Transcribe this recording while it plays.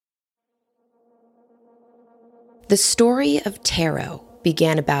The story of tarot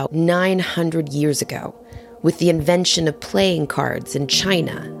began about 900 years ago with the invention of playing cards in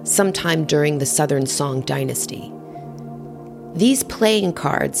China sometime during the Southern Song dynasty. These playing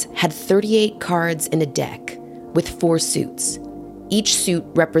cards had 38 cards in a deck with 4 suits, each suit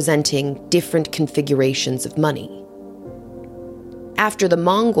representing different configurations of money. After the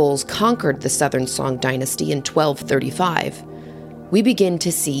Mongols conquered the Southern Song dynasty in 1235, we begin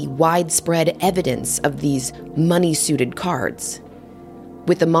to see widespread evidence of these money-suited cards.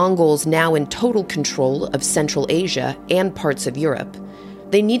 With the Mongols now in total control of Central Asia and parts of Europe,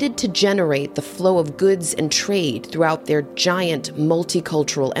 they needed to generate the flow of goods and trade throughout their giant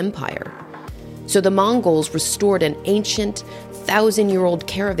multicultural empire. So the Mongols restored an ancient, 1,000-year-old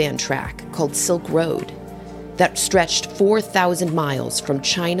caravan track called Silk Road that stretched 4,000 miles from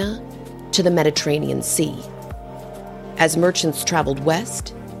China to the Mediterranean Sea. As merchants traveled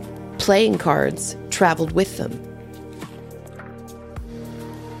west, playing cards traveled with them.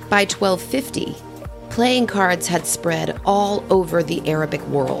 By 1250, playing cards had spread all over the Arabic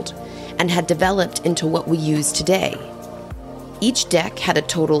world and had developed into what we use today. Each deck had a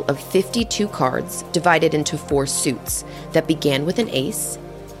total of 52 cards divided into 4 suits that began with an ace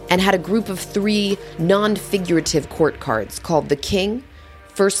and had a group of 3 non-figurative court cards called the king,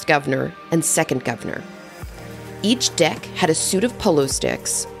 first governor, and second governor. Each deck had a suit of polo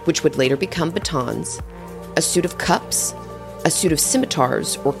sticks, which would later become batons, a suit of cups, a suit of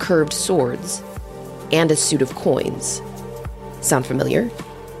scimitars or curved swords, and a suit of coins. Sound familiar?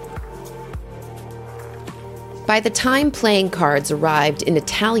 By the time playing cards arrived in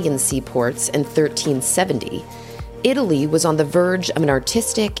Italian seaports in 1370, Italy was on the verge of an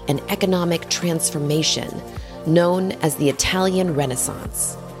artistic and economic transformation known as the Italian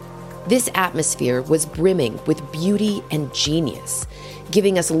Renaissance. This atmosphere was brimming with beauty and genius,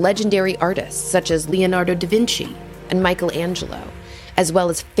 giving us legendary artists such as Leonardo da Vinci and Michelangelo, as well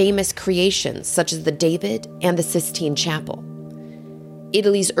as famous creations such as the David and the Sistine Chapel.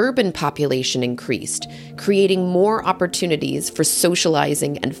 Italy's urban population increased, creating more opportunities for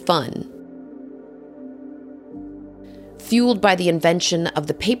socializing and fun. Fueled by the invention of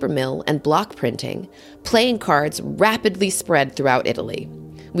the paper mill and block printing, playing cards rapidly spread throughout Italy.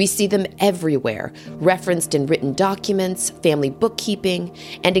 We see them everywhere, referenced in written documents, family bookkeeping,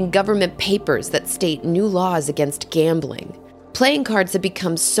 and in government papers that state new laws against gambling. Playing cards have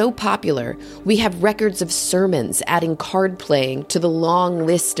become so popular, we have records of sermons adding card playing to the long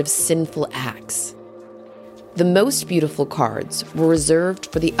list of sinful acts. The most beautiful cards were reserved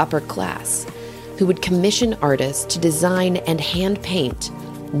for the upper class, who would commission artists to design and hand paint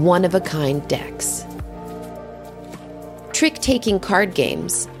one-of-a-kind decks. Trick-taking card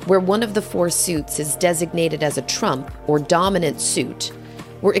games, where one of the 4 suits is designated as a trump or dominant suit,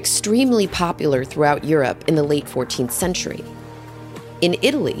 were extremely popular throughout Europe in the late 14th century. In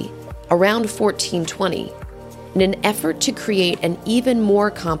Italy, around 1420, in an effort to create an even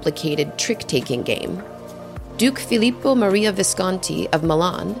more complicated trick-taking game, Duke Filippo Maria Visconti of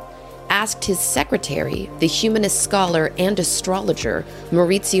Milan asked his secretary, the humanist scholar and astrologer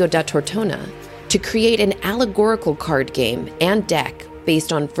Maurizio da Tortona, to create an allegorical card game and deck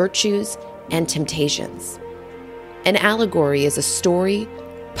based on virtues and temptations. An allegory is a story,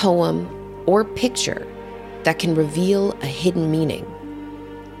 poem, or picture that can reveal a hidden meaning.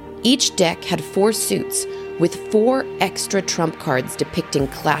 Each deck had 4 suits with 4 extra trump cards depicting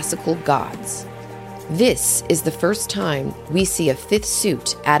classical gods. This is the first time we see a 5th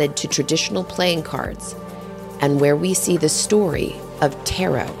suit added to traditional playing cards, and where we see the story of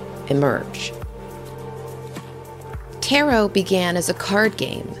tarot emerge. Tarot began as a card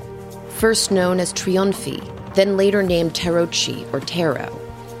game, first known as Trionfi, then later named Tarocchi or Tarot,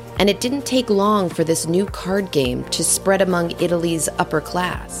 and it didn't take long for this new card game to spread among Italy's upper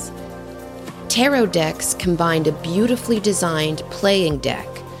class. Tarot decks combined a beautifully designed playing deck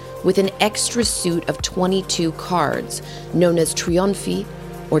with an extra suit of 22 cards known as Trionfi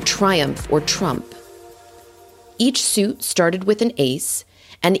or Triumph or Trump. Each suit started with an ace,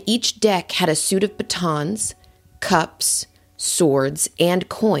 and each deck had a suit of batons, cups, swords, and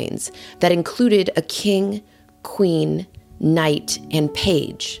coins that included a king, queen, knight, and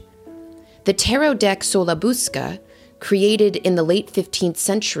page. The tarot deck Solabusca, created in the late 15th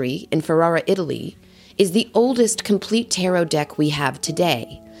century in Ferrara, Italy, is the oldest complete tarot deck we have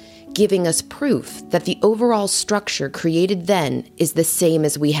today, giving us proof that the overall structure created then is the same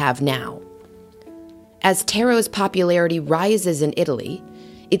as we have now. As tarot's popularity rises in Italy,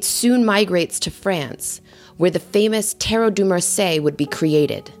 it soon migrates to France, where the famous Tarot du Marseille would be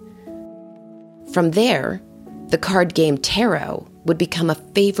created. From there, the card game Tarot would become a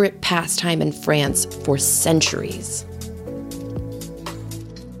favorite pastime in France for centuries.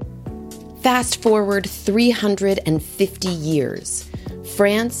 Fast forward 350 years,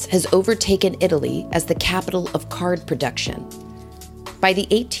 France has overtaken Italy as the capital of card production. By the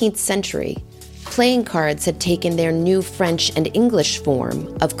 18th century, playing cards had taken their new French and English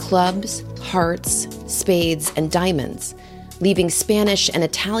form of clubs, hearts, spades, and diamonds, leaving Spanish and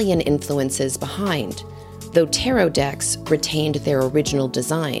Italian influences behind, though tarot decks retained their original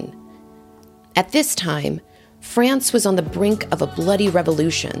design. At this time, France was on the brink of a bloody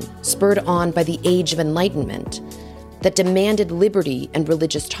revolution spurred on by the Age of Enlightenment that demanded liberty and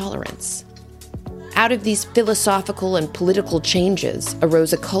religious tolerance. Out of these philosophical and political changes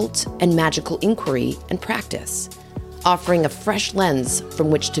arose occult and magical inquiry and practice, offering a fresh lens from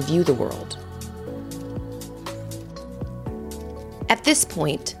which to view the world. At this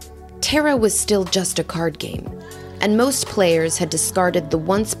point, tarot was still just a card game, and most players had discarded the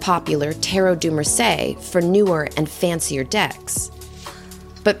once popular Tarot du Marseille for newer and fancier decks.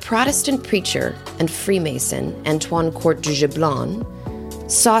 But Protestant preacher and Freemason Antoine Court du Geblon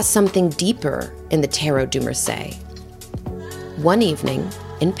saw something deeper in the Tarot du Marseille. One evening,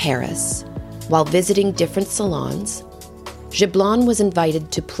 in Paris, while visiting different salons, Geblon was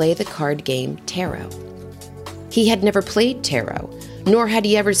invited to play the card game tarot. He had never played tarot, nor had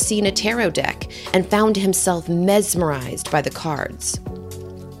he ever seen a tarot deck, and found himself mesmerized by the cards.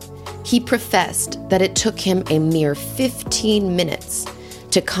 He professed that it took him a mere 15 minutes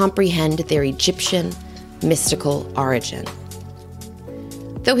to comprehend their Egyptian mystical origin.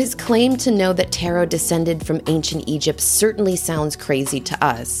 Though his claim to know that tarot descended from ancient Egypt certainly sounds crazy to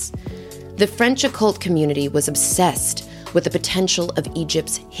us, the French occult community was obsessed with the potential of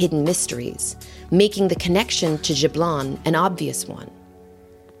Egypt's hidden mysteries, making the connection to Geblon an obvious one.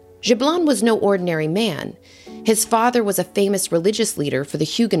 Geblon was no ordinary man. His father was a famous religious leader for the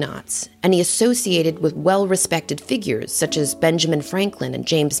Huguenots, and he associated with well-respected figures such as Benjamin Franklin and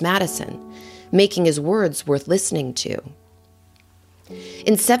James Madison, making his words worth listening to.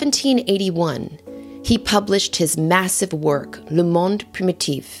 In 1781, he published his massive work, Le Monde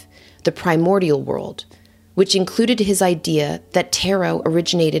Primitif, The Primordial World, which included his idea that tarot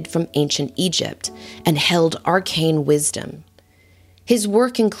originated from ancient Egypt and held arcane wisdom. His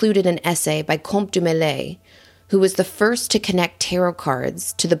work included an essay by Comte du Melay, who was the first to connect tarot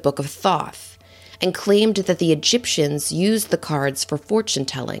cards to the Book of Thoth, and claimed that the Egyptians used the cards for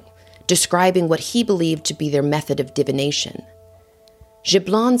fortune-telling, describing what he believed to be their method of divination.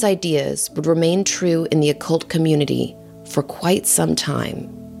 Geblon's ideas would remain true in the occult community for quite some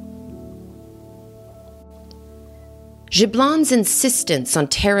time. Geblon's insistence on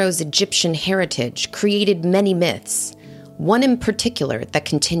tarot's Egyptian heritage created many myths, one in particular that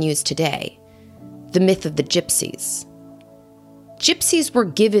continues today, the myth of the Gypsies. Gypsies were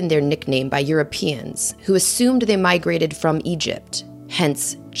given their nickname by Europeans who assumed they migrated from Egypt,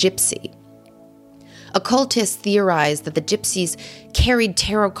 hence gypsy. Occultists theorized that the Gypsies carried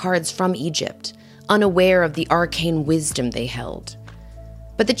tarot cards from Egypt, unaware of the arcane wisdom they held.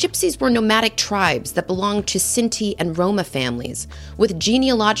 But the Gypsies were nomadic tribes that belonged to Sinti and Roma families, with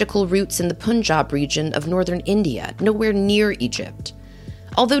genealogical roots in the Punjab region of northern India, nowhere near Egypt.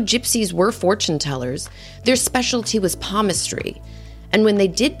 Although Gypsies were fortune-tellers, their specialty was palmistry, and when they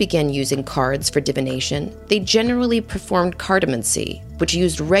did begin using cards for divination, they generally performed cartomancy, which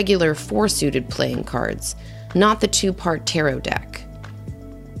used regular four-suited playing cards, not the two-part tarot deck.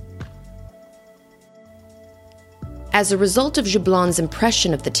 As a result of Geblon's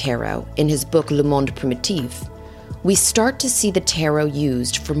impression of the tarot in his book Le Monde Primitif, we start to see the tarot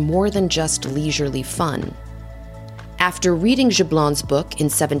used for more than just leisurely fun. After reading Geblon's book in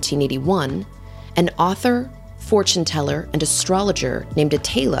 1781, an author, fortune-teller, and astrologer named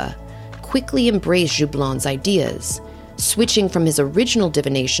Atala quickly embraced Geblon's ideas, switching from his original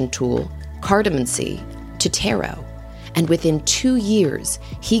divination tool, cartomancy, to tarot. And within 2 years,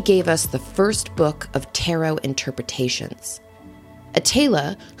 he gave us the first book of tarot interpretations.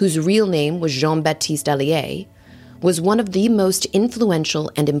 Atala, whose real name was Jean-Baptiste Allier, was one of the most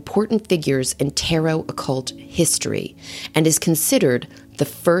influential and important figures in tarot occult history, and is considered the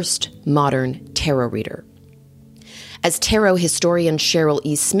first modern tarot reader. As tarot historian Cheryl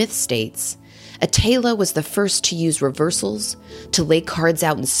E. Smith states, Atala was the first to use reversals, to lay cards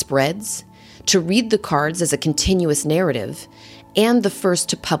out in spreads, to read the cards as a continuous narrative, and the first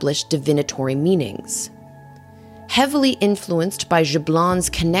to publish divinatory meanings. Heavily influenced by Geblon's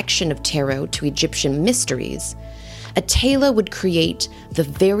connection of tarot to Egyptian mysteries, Atala would create the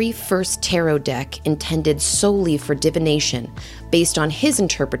very first tarot deck intended solely for divination based on his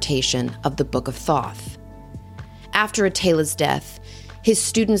interpretation of the Book of Thoth. After Atala's death, his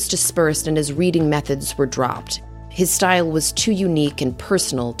students dispersed and his reading methods were dropped. His style was too unique and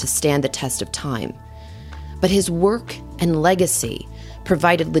personal to stand the test of time. But his work and legacy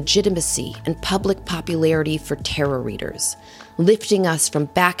provided legitimacy and public popularity for tarot readers, lifting us from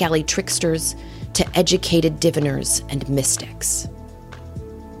back-alley tricksters to educated diviners and mystics.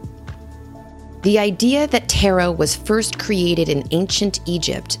 The idea that tarot was first created in ancient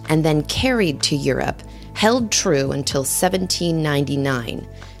Egypt and then carried to Europe held true until 1799,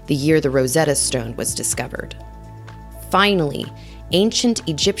 the year the Rosetta Stone was discovered. Finally, ancient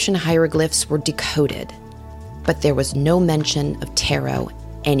Egyptian hieroglyphs were decoded, but there was no mention of tarot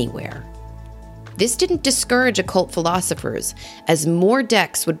anywhere. This didn't discourage occult philosophers, as more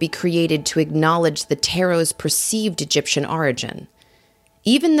decks would be created to acknowledge the tarot's perceived Egyptian origin.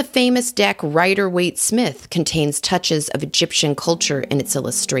 Even the famous deck Rider-Waite-Smith contains touches of Egyptian culture in its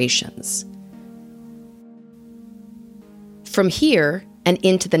illustrations. From here and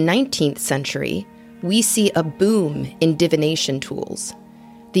into the 19th century, we see a boom in divination tools.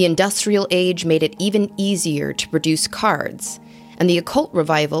 The Industrial Age made it even easier to produce cards, and the occult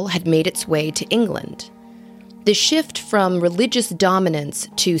revival had made its way to England. The shift from religious dominance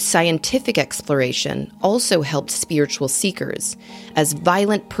to scientific exploration also helped spiritual seekers, as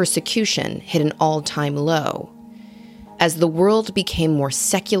violent persecution hit an all-time low. As the world became more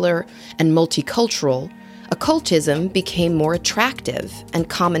secular and multicultural, occultism became more attractive and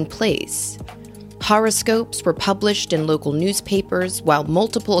commonplace. Horoscopes were published in local newspapers, while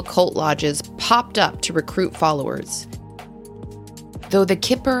multiple occult lodges popped up to recruit followers. Though the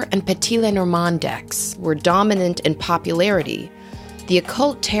Kipper and Petit Lenormand decks were dominant in popularity, the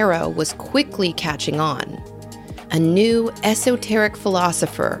occult tarot was quickly catching on. A new esoteric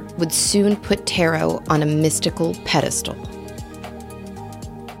philosopher would soon put tarot on a mystical pedestal.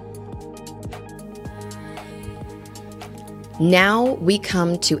 Now we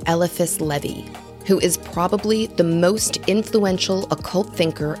come to Eliphas Levi, who is probably the most influential occult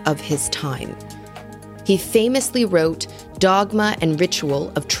thinker of his time. He famously wrote Dogma and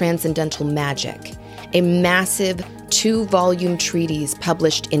Ritual of Transcendental Magic, a massive 2-volume treatise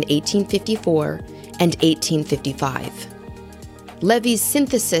published in 1854 and 1855. Levi's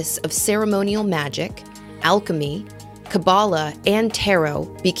synthesis of ceremonial magic, alchemy, Kabbalah, and tarot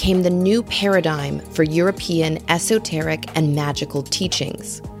became the new paradigm for European esoteric and magical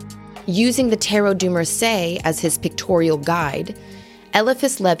teachings. Using the Tarot du Marseille as his pictorial guide,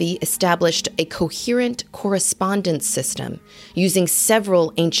 Eliphas Levi established a coherent correspondence system using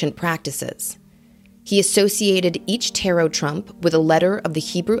several ancient practices. He associated each tarot trump with a letter of the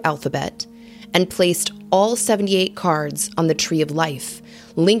Hebrew alphabet and placed all 78 cards on the Tree of Life,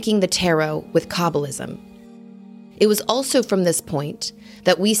 linking the tarot with Kabbalism. It was also from this point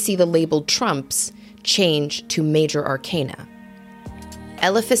that we see the label trumps change to major arcana.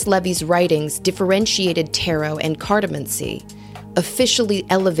 Eliphas Levi's writings differentiated tarot and cartomancy, officially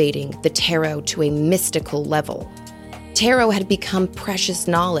elevating the tarot to a mystical level. Tarot had become precious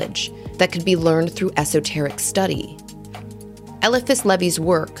knowledge that could be learned through esoteric study. Eliphas Levi's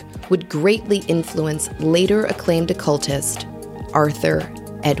work would greatly influence later acclaimed occultist Arthur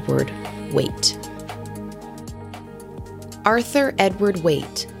Edward Waite. Arthur Edward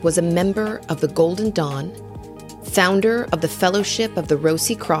Waite was a member of the Golden Dawn, founder of the Fellowship of the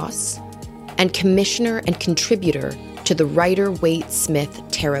Rosy Cross, and commissioner and contributor to the Rider-Waite-Smith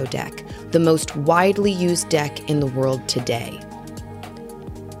tarot deck, the most widely used deck in the world today.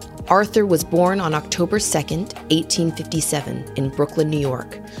 Arthur was born on October 2nd, 1857, in Brooklyn, New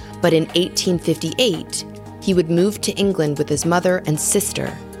York, but in 1858, he would move to England with his mother and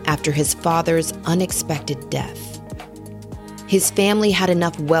sister after his father's unexpected death. His family had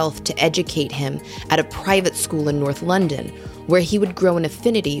enough wealth to educate him at a private school in North London, where he would grow an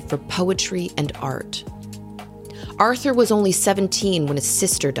affinity for poetry and art. Arthur was only 17 when his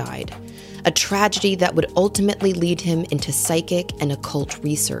sister died, a tragedy that would ultimately lead him into psychic and occult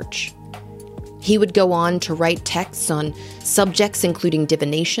research. He would go on to write texts on subjects including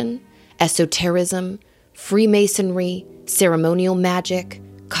divination, esotericism, Freemasonry, ceremonial magic,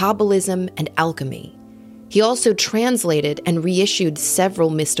 Kabbalism, and alchemy. He also translated and reissued several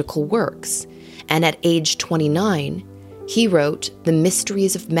mystical works, and at age 29, he wrote The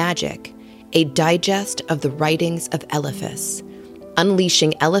Mysteries of Magic, a digest of the writings of Eliphas,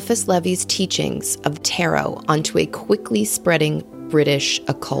 unleashing Eliphas Levi's teachings of tarot onto a quickly spreading British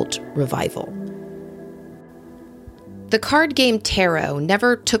occult revival. The card game tarot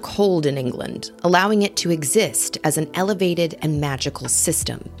never took hold in England, allowing it to exist as an elevated and magical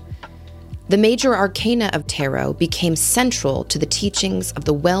system. The major arcana of tarot became central to the teachings of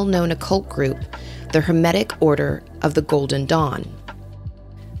the well-known occult group, the Hermetic Order of the Golden Dawn.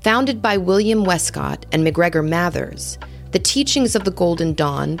 Founded by William Westcott and MacGregor Mathers, the teachings of the Golden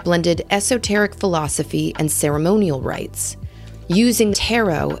Dawn blended esoteric philosophy and ceremonial rites, using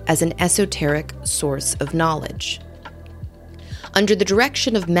tarot as an esoteric source of knowledge. Under the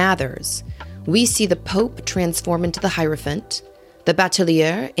direction of Mathers, we see the Pope transform into the Hierophant, the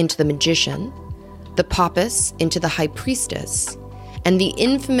Batelier into the Magician, the Papus into the High Priestess, and the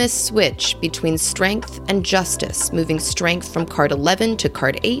infamous switch between strength and justice, moving strength from card 11 to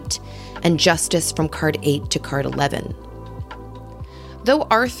card 8, and justice from card 8 to card 11. Though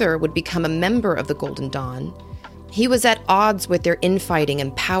Arthur would become a member of the Golden Dawn, he was at odds with their infighting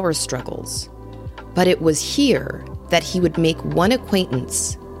and power struggles. But it was here that he would make one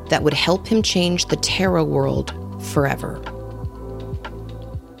acquaintance that would help him change the tarot world forever.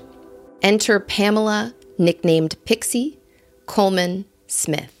 Enter Pamela, nicknamed Pixie, Coleman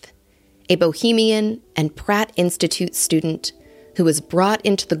Smith, a Bohemian and Pratt Institute student who was brought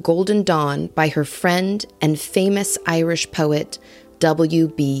into the Golden Dawn by her friend and famous Irish poet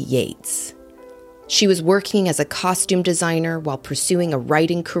W.B. Yeats. She was working as a costume designer while pursuing a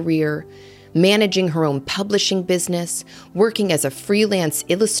writing career, managing her own publishing business, working as a freelance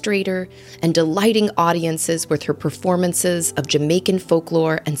illustrator, and delighting audiences with her performances of Jamaican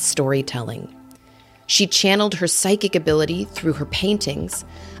folklore and storytelling. She channeled her psychic ability through her paintings,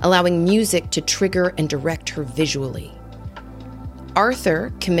 allowing music to trigger and direct her visually.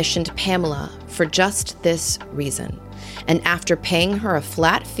 Arthur commissioned Pamela for just this reason, and after paying her a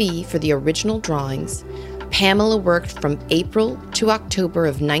flat fee for the original drawings, Pamela worked from April to October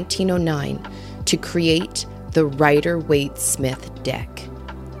of 1909 to create the Rider-Waite-Smith deck.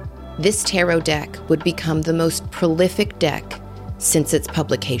 This tarot deck would become the most prolific deck since its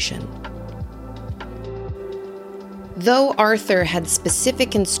publication. Though Arthur had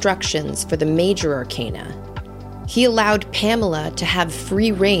specific instructions for the major arcana, he allowed Pamela to have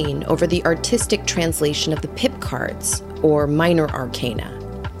free reign over the artistic translation of the pip cards, or minor arcana.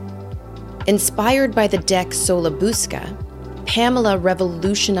 Inspired by the deck Solabusca, Pamela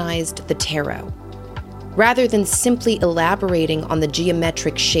revolutionized the tarot. Rather than simply elaborating on the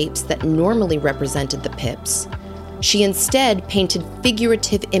geometric shapes that normally represented the pips, she instead painted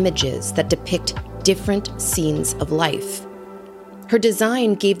figurative images that depict different scenes of life. Her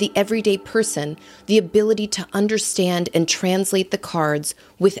design gave the everyday person the ability to understand and translate the cards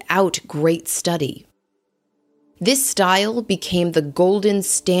without great study. This style became the golden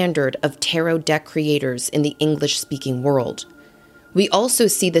standard of tarot deck creators in the English-speaking world. We also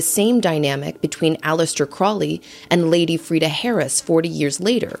see the same dynamic between Aleister Crowley and Lady Freda Harris 40 years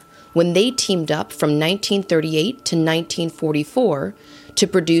later, when they teamed up from 1938 to 1944 to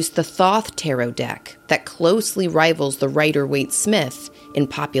produce the Thoth Tarot deck that closely rivals the Rider-Waite-Smith in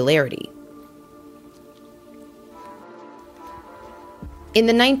popularity. In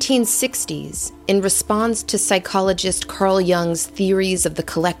the 1960s, in response to psychologist Carl Jung's theories of the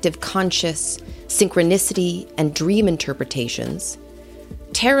collective conscious, synchronicity, and dream interpretations,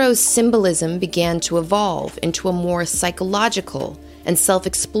 tarot's symbolism began to evolve into a more psychological and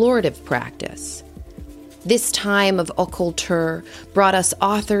self-explorative practice. This time of occulture brought us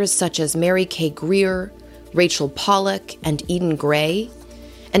authors such as Mary K. Greer, Rachel Pollack, and Eden Gray,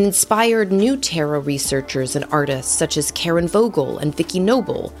 and inspired new tarot researchers and artists such as Karen Vogel and Vicky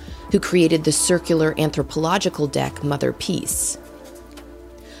Noble, who created the circular anthropological deck Mother Peace.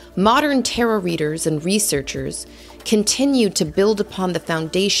 Modern tarot readers and researchers continue to build upon the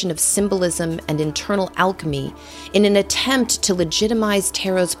foundation of symbolism and internal alchemy in an attempt to legitimize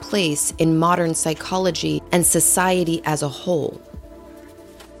tarot's place in modern psychology and society as a whole.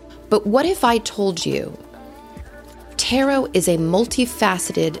 But what if I told you tarot is a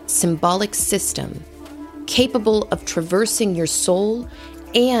multifaceted symbolic system capable of traversing your soul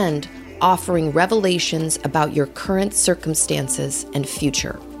and offering revelations about your current circumstances and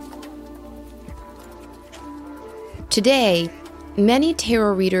future? Today, many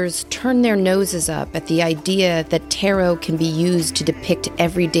tarot readers turn their noses up at the idea that tarot can be used to depict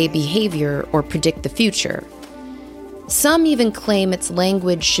everyday behavior or predict the future. Some even claim its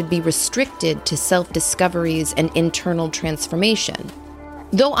language should be restricted to self-discoveries and internal transformation.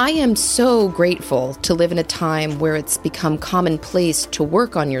 Though I am so grateful to live in a time where it's become commonplace to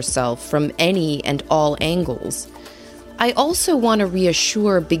work on yourself from any and all angles, I also want to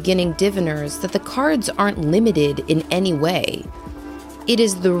reassure beginning diviners that the cards aren't limited in any way. It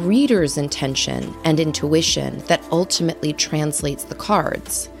is the reader's intention and intuition that ultimately translates the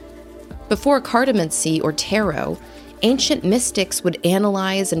cards. Before cartomancy or tarot, ancient mystics would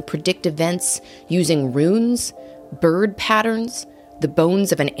analyze and predict events using runes, bird patterns, the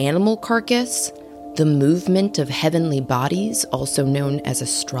bones of an animal carcass, the movement of heavenly bodies, also known as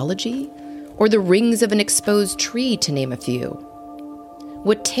astrology, or the rings of an exposed tree, to name a few.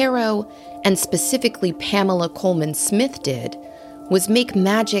 What tarot, and specifically Pamela Colman Smith, did was make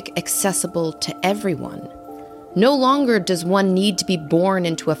magic accessible to everyone. No longer does one need to be born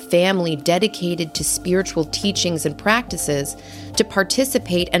into a family dedicated to spiritual teachings and practices to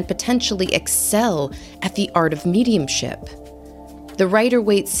participate and potentially excel at the art of mediumship. The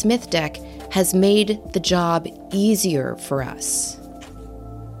Rider-Waite Smith deck has made the job easier for us.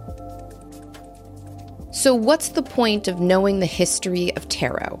 So what's the point of knowing the history of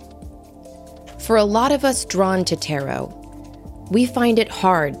tarot? For a lot of us drawn to tarot, we find it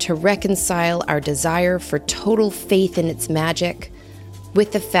hard to reconcile our desire for total faith in its magic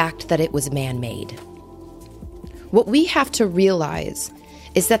with the fact that it was man-made. What we have to realize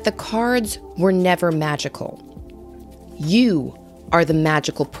is that the cards were never magical. You are the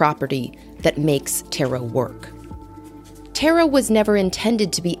magical property that makes tarot work. Tarot was never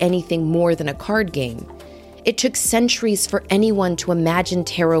intended to be anything more than a card game. It took centuries for anyone to imagine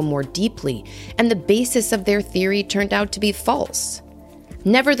tarot more deeply, and the basis of their theory turned out to be false.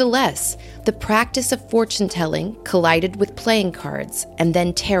 Nevertheless, the practice of fortune-telling collided with playing cards and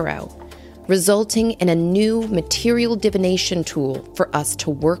then tarot, resulting in a new material divination tool for us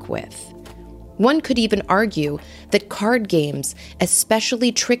to work with. One could even argue that card games,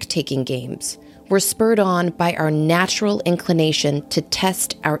 especially trick-taking games, were spurred on by our natural inclination to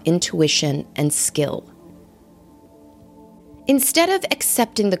test our intuition and skill. Instead of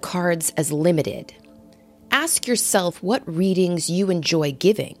accepting the cards as limited, ask yourself what readings you enjoy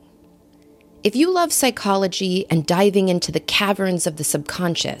giving. If you love psychology and diving into the caverns of the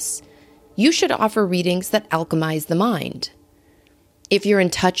subconscious, you should offer readings that alchemize the mind. If you're in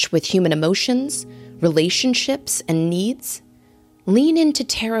touch with human emotions, relationships, and needs, lean into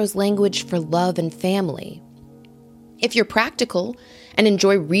tarot's language for love and family. If you're practical and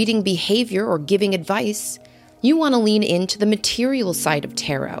enjoy reading behavior or giving advice, you want to lean into the material side of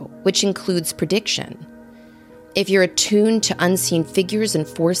tarot, which includes prediction. If you're attuned to unseen figures and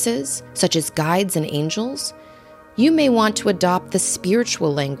forces, such as guides and angels, you may want to adopt the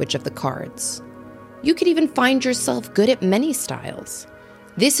spiritual language of the cards. You could even find yourself good at many styles.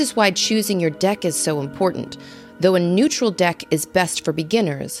 This is why choosing your deck is so important. Though a neutral deck is best for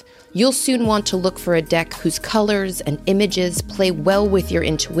beginners, you'll soon want to look for a deck whose colors and images play well with your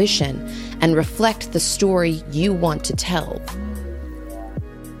intuition and reflect the story you want to tell.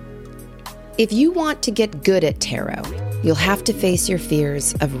 If you want to get good at tarot, you'll have to face your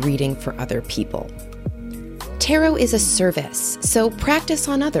fears of reading for other people. Tarot is a service, so practice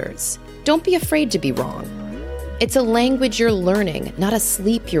on others. Don't be afraid to be wrong. It's a language you're learning, not a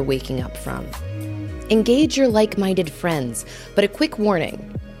sleep you're waking up from. Engage your like-minded friends, but a quick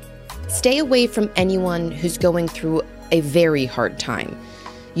warning. Stay away from anyone who's going through a very hard time.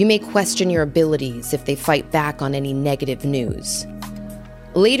 You may question your abilities if they fight back on any negative news.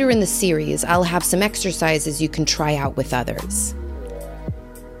 Later in the series, I'll have some exercises you can try out with others.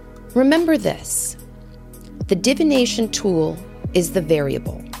 Remember this: the divination tool is the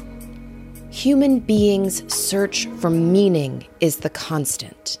variable. Human beings' search for meaning is the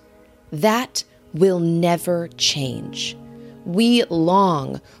constant. That will never change. We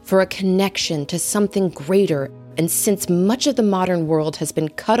long for a connection to something greater, and since much of the modern world has been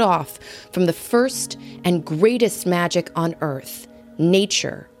cut off from the first and greatest magic on earth,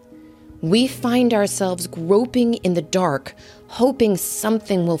 nature, we find ourselves groping in the dark, hoping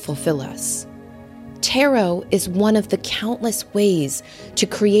something will fulfill us. Tarot is one of the countless ways to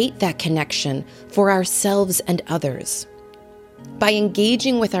create that connection for ourselves and others. By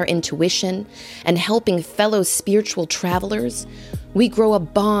engaging with our intuition and helping fellow spiritual travelers, we grow a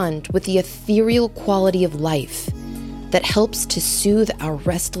bond with the ethereal quality of life that helps to soothe our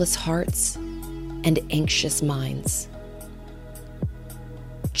restless hearts and anxious minds.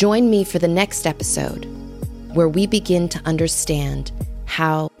 Join me for the next episode, where we begin to understand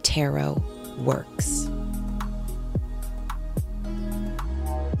how tarot works.